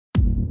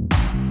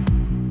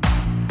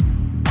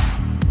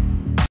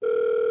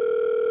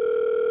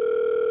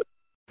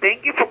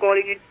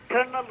calling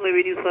Internal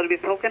Revenue Service.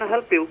 How can I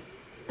help you?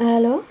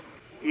 Hello?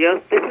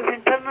 Yes, this is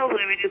Internal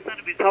Revenue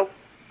Service. How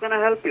can I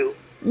help you?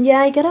 Yeah,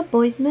 I got a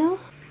voicemail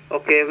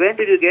Okay, when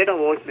did you get a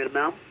voicemail,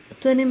 ma'am?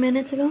 20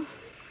 minutes ago.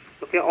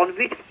 Okay, on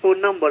which phone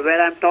number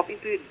where I'm talking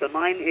to you? The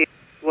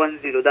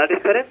 9810. That is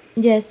correct?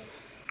 Yes.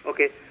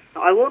 Okay.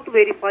 Now, I want to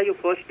verify your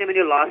first name and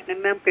your last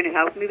name, ma'am. Can you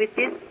help me with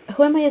this?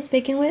 Who am I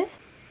speaking with?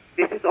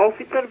 This is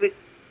Officer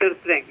Victor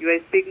Frank. You are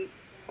speaking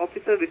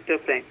Officer Victor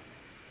Frank.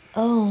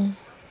 Oh,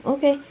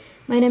 okay.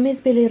 My name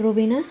is Billy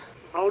Rubina.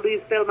 How do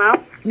you spell,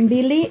 ma'am?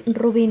 Billy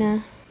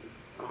Rubina.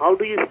 How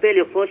do you spell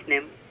your first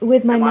name?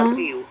 With my I'm mouth.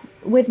 asking you.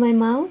 With my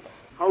mouth?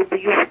 How do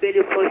you spell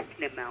your first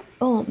name, ma'am?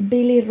 Oh,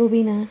 Billy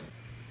Rubina.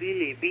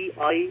 Billy,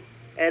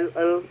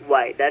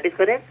 B-I-L-L-Y. That is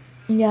correct?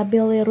 Yeah,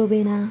 Billy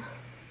Rubina.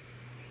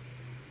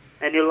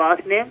 And your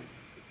last name?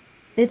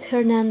 It's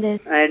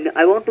Hernandez. And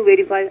I want to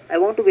verify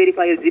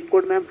your zip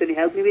code, ma'am. Can you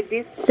help me with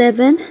this?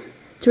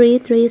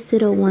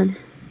 73301.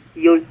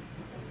 Your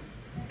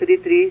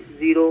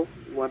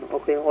 3301.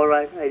 Okay,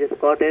 alright. I just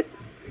got it.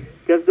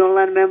 Just be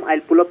online, ma'am.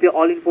 I'll pull up your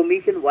all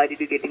information. Why did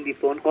you getting the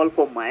phone call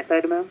from my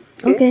side, ma'am?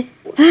 Okay.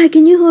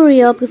 Can you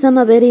hurry up? Because I'm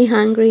very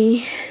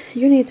hungry.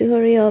 You need to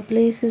hurry up,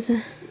 please, because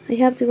I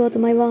have to go to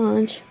my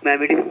lunch.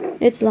 Ma'am, it is...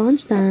 It's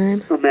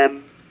lunchtime.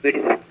 Ma'am, it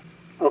is...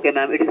 Okay,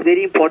 ma'am. It is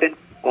very important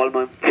call,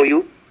 ma'am, for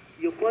you.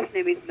 Your first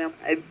name is, ma'am,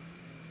 I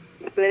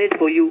spell it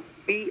for you.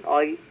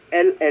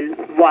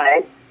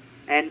 B-I-L-L-Y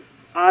and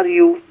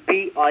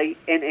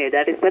R-U-B-I-N-A.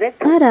 That is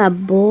correct? Atta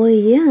boy,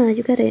 yeah,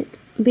 you got it.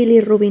 Billy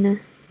Rubina.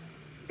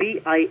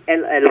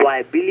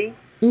 B-I-L-L-Y. Billy,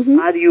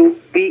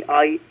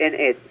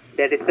 R-U-B-I-N-A.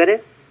 That is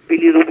correct?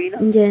 Billy Rubina?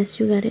 Yes,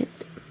 you got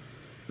it.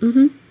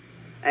 And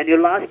your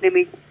last name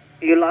is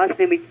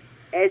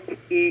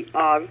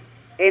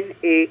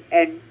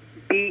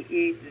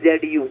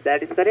H-E-R-N-A-N-D-E-Z-U.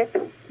 That is correct?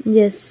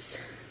 Yes.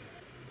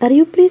 Are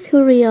you please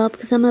hurry up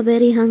because I'm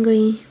very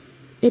hungry.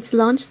 It's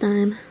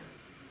lunchtime.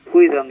 Who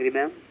is hungry,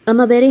 ma'am? I'm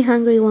a very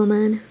hungry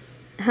woman.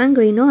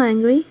 Hungry, no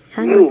angry.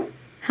 Hungry. You.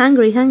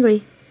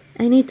 Hungry.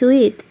 I need to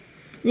eat.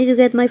 Need to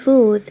get my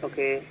food.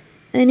 Okay.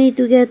 I need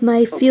to get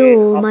my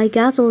fuel, my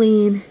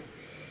gasoline.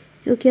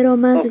 Yo quiero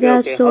más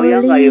gasolina. How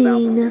young are you,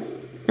 ma'am?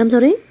 I'm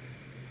sorry?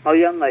 How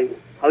young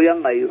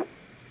are you?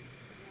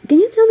 Can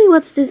you tell me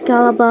what's this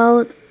call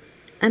about?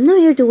 I'm not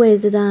here to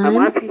waste the time.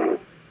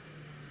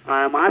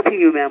 I'm asking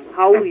you, ma'am,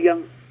 how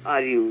young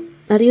are you?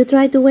 Are you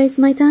trying to waste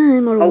my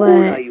time or How what?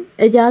 old are you?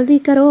 Jaldi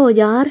karo,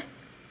 yaar.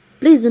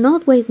 Please do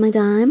not waste my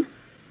time.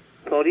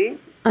 Sorry?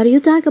 Are you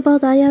talking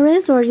about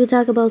IRS or are you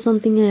talking about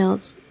something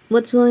else?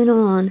 What's going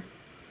on?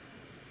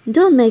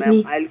 Don't make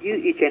me... I'll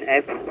give each and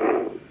every...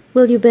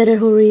 Well, you better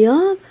hurry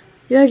up.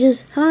 You're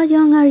just... How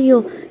young are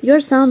you? You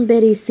sound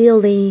very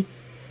silly.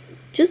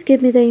 Just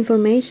give me the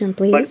information,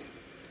 please.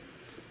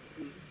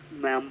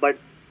 Ma'am, but...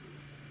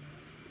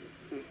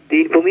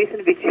 The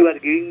information which you are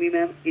giving me,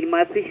 ma'am, in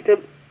my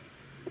system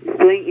is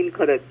showing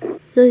incorrect.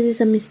 So is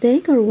this a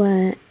mistake or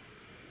what?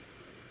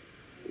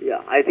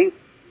 Yeah, I think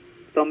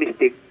some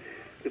mistake.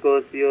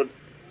 Because your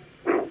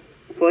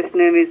first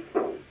name is,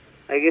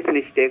 I guess,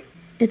 mistake.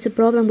 It's a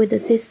problem with the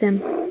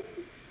system.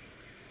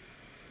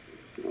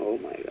 Oh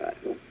my God.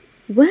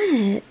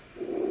 What?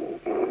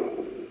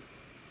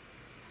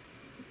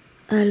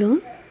 Hello?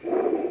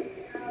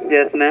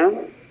 Yes, ma'am.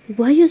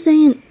 Why are you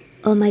saying,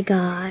 oh my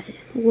God?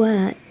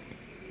 What?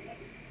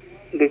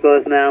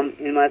 Because, ma'am,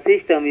 in my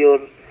system,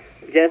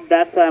 just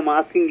that's why I'm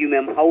asking you,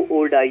 ma'am, how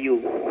old are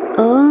you?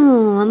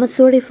 Oh, I'm a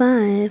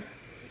 35.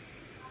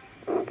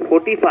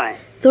 45?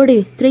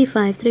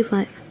 35.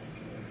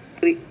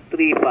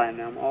 35,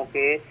 ma'am.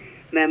 Okay.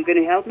 Ma'am, can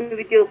you help me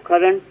with your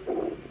current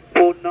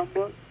phone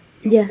number?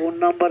 Yeah. Phone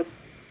number?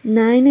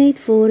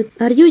 984.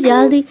 Are you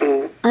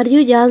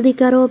jaldi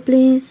karo,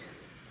 please?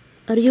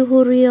 Are you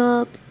hurry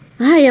up?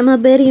 I am a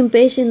very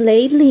impatient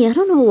lately. I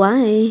don't know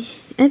why.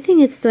 I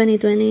think it's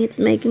 2020. It's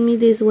making me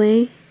this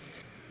way.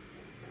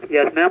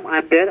 Yes, ma'am.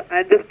 I'm there.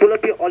 I'll just pull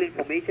up your all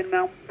information,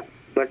 ma'am.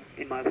 But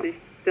in my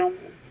system,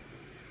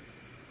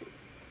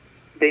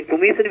 the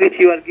information which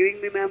you are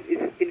giving me, ma'am, is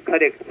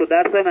incorrect. So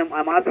that's why, ma'am,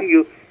 I'm asking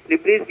you, can you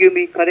please give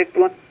me correct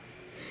one?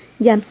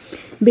 Yeah.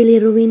 Billy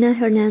Rubina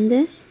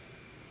Hernandez.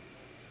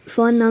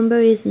 Phone number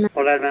is...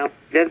 Alright, ma'am.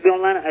 Just be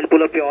online. I'll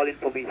pull up your all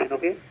information,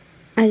 okay?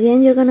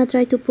 Again, you're gonna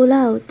try to pull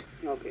out.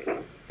 Okay.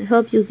 I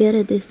hope you get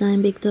it this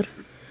time, Victor.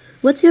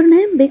 What's your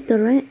name? Victor,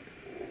 right?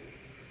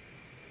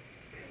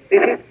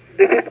 This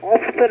is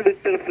Officer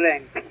Victor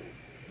Frank.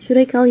 Should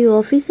I call you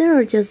officer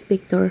or just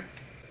Victor?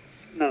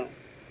 No.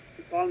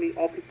 Call me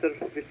Officer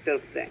Victor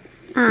Frank.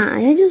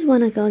 I just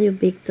wanna call you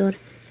Victor.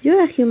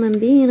 You're a human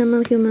being. I'm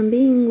a human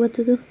being. What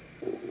to do?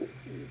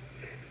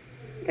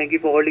 Thank you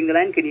for holding the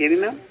line. Can you hear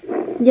me, ma'am?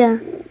 Yeah,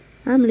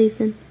 I'm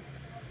listening.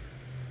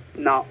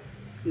 Now,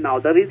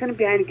 the reason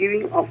behind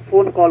giving a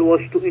phone call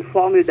was to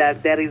inform you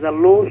that there is a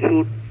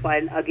lawsuit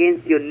filed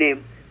against your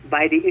name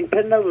by the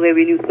Internal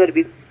Revenue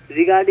Service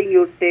regarding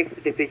your tax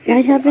deficiency.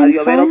 I haven't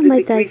filed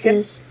my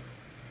taxes.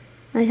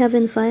 I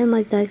haven't filed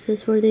my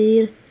taxes for the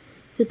year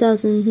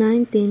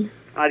 2019.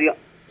 Are you?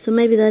 So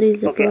maybe that is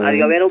the problem. Are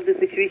you aware of the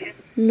situation?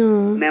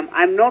 No. Ma'am,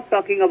 I'm not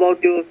talking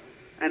about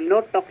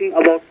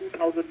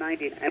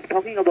 2019. I'm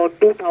talking about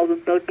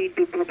 2013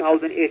 to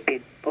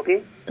 2018.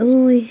 Okay?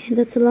 Oh,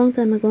 that's a long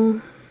time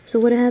ago. So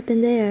what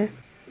happened there?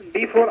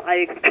 Before I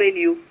explain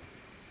you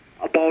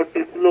about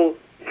this law,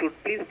 should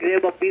please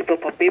grab a piece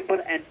of a paper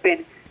and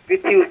pen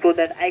with you so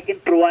that I can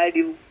provide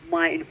you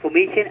my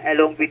information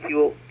along with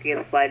your case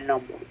file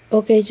number.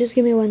 Okay, just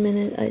give me 1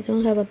 minute. I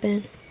don't have a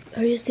pen.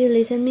 Are you still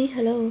listening me?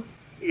 Hello?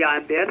 Yeah,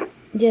 I'm there.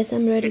 Yes,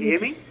 I'm ready Can you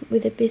hear me?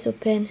 with a piece of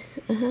pen.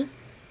 Uh-huh.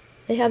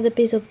 I have the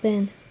piece of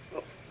pen.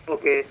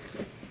 Okay.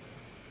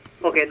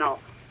 Okay, now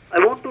I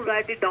want to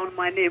write it down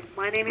my name.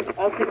 My name is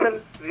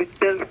Officer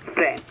Victor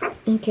Frank.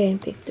 Okay,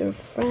 Victor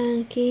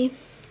Frankie.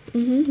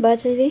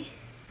 Badge ID?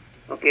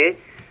 Okay.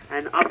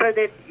 And after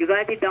that, you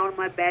write it down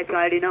my batch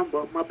ID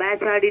number. My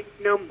batch ID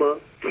number,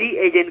 G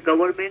agent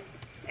government,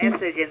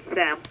 S agent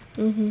Sam.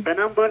 The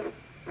number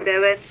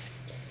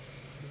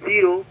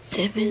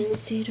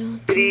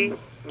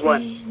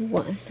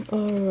 70231.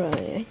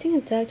 Alright, I think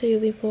I've talked to you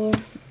before.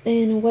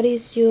 And what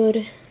is your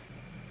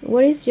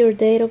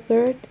date of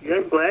birth?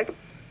 Yes, go ahead.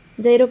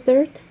 Date of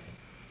birth?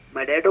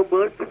 My date of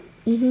birth.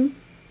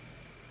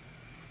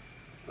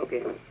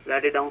 Okay,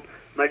 write it down.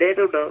 My date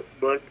of birth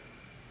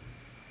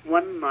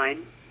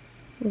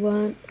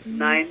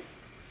 1993.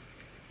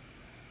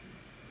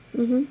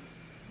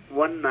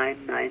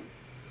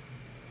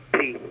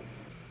 1993.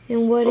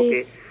 And what Okay.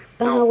 is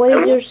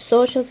your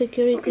social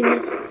security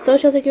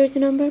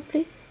number,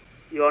 please?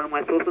 You want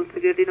my social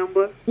security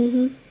number?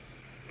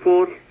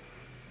 For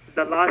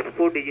the last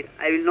 4 digits.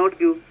 I will not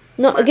give.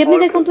 No, give me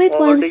the complete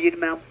one. Digit,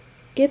 ma'am.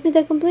 Give me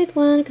the complete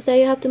one, because I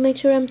have to make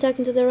sure I'm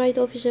talking to the right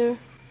officer.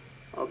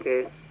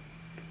 Okay.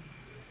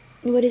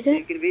 What is You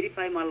it? can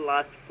verify my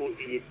last 4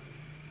 digits.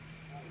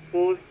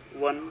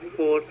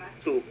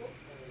 4142.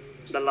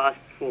 The last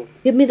 4.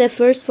 Give me the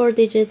first 4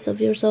 digits of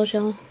your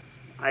social.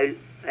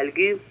 I'll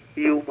give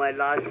you my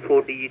last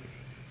 4 digits.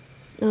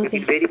 You Okay.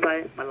 can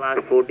verify my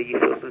last 4 digits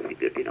social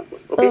security number.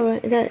 Okay.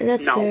 Alright,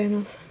 that's Now, fair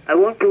enough. I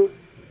want to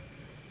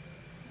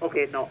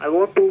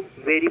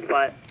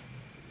verify.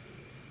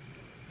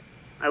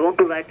 I want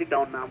to write it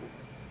down now.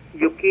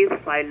 Your case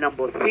file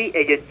number, C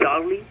agent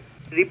Charlie.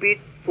 Repeat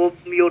from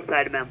your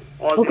side, ma'am.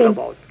 All Okay. this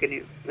about. Can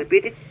you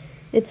repeat it?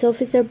 It's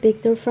Officer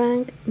Victor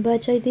Frank,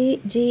 batch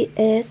ID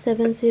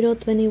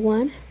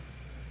GS7021,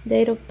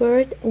 date of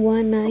birth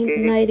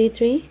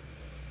 1993,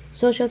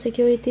 social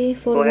security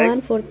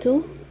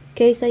 4142,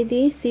 case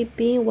ID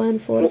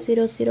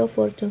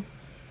CP140042.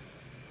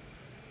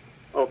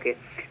 Okay.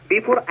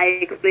 Before I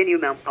explain you,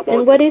 ma'am, about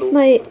And what this is law,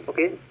 my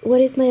okay?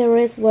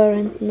 arrest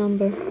warrant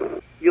number?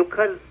 Your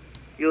case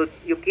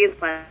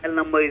file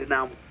number is,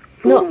 ma'am,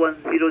 No.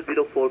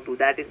 410042.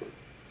 That is.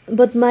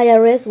 But my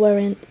arrest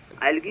warrant.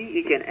 I'll give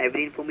each and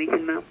every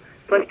information, ma'am.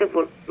 First of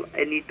all,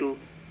 I need to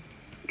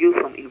give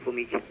some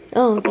information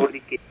Oh, okay. about the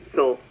case.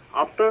 So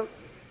after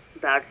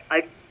that,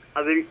 I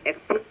will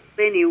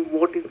explain you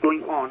what is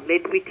going on.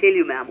 Let me tell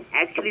you, ma'am.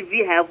 Actually, we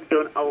have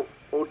done our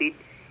audit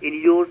in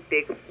your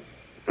tax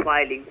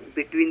filing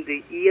between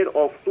the year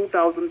of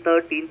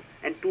 2013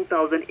 and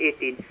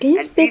 2018. Can you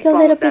and speak we a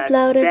little found bit that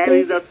louder, there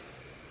please? is a-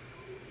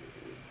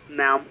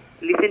 Ma'am,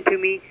 listen to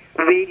me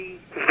very,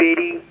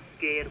 very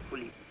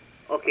carefully.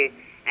 Okay.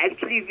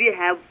 Actually, we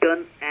have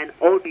done an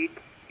audit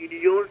in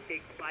your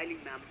tax filing,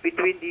 ma'am,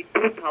 between the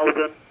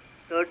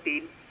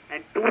 2013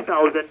 and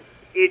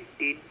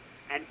 2018,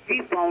 and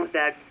we found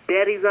that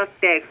there is a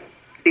tax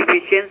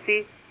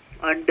deficiency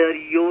under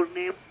your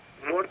name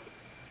worth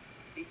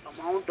the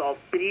amount of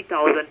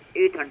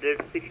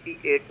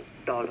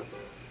 $3,868.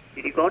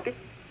 Did you got it?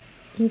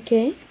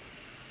 Okay.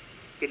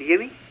 Can you hear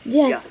me?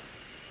 Yeah.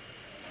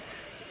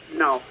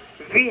 Now,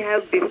 we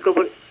have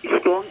discovered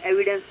strong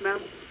evidence,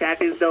 ma'am,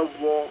 that is the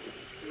war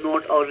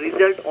not a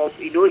result of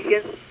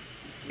innocence,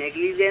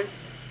 negligence,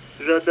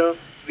 rather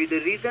with the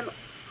reason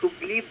to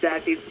believe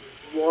that it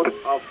was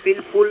a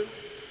willful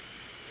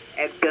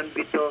act done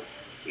with the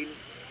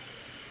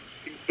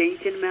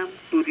intention, ma'am,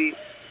 to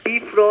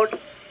defraud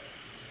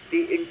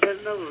the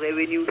Internal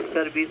Revenue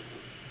Service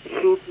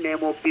should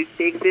name of the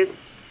taxes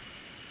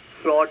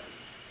fraud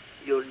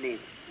your name.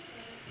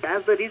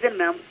 That's the reason,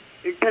 ma'am,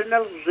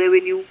 Internal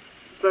Revenue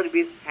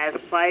Service has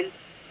filed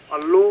a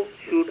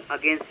lawsuit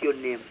against your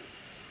name.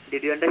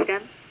 Did you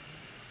understand?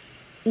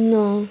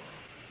 No.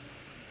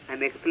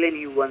 I'm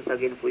explaining you once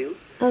again for you.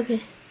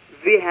 Okay.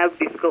 We have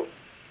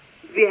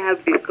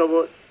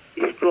discovered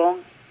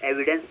strong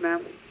evidence,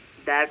 ma'am,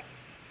 that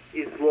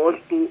is was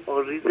to a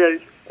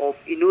result of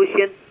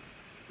innocence,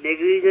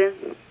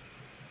 negligence,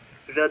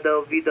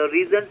 rather with a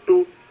reason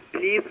to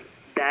believe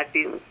that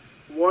is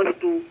was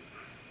to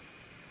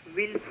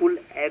willful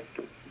act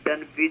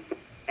done with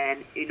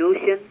an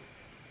innocent,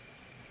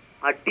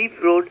 a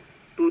defraud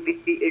to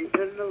the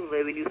Internal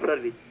Revenue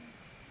Service.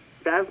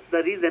 That's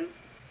the reason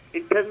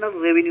Internal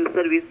Revenue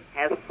Service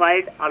has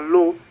filed a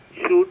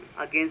lawsuit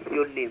against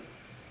your name.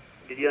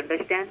 Did you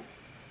understand?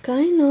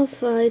 Kind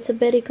of. It's a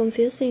very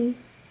confusing,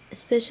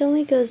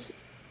 especially because,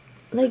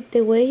 like,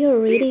 the way you're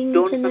reading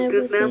don't each and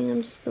confuse, everything, ma'am.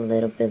 I'm just a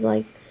little bit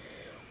like,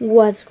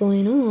 What's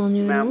going on,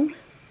 you know?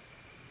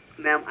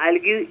 Ma'am, I'll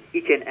give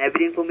each and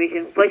every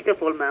information. First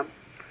of all, ma'am,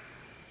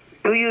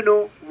 do you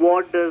know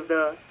what does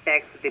the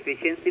tax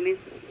deficiency mean?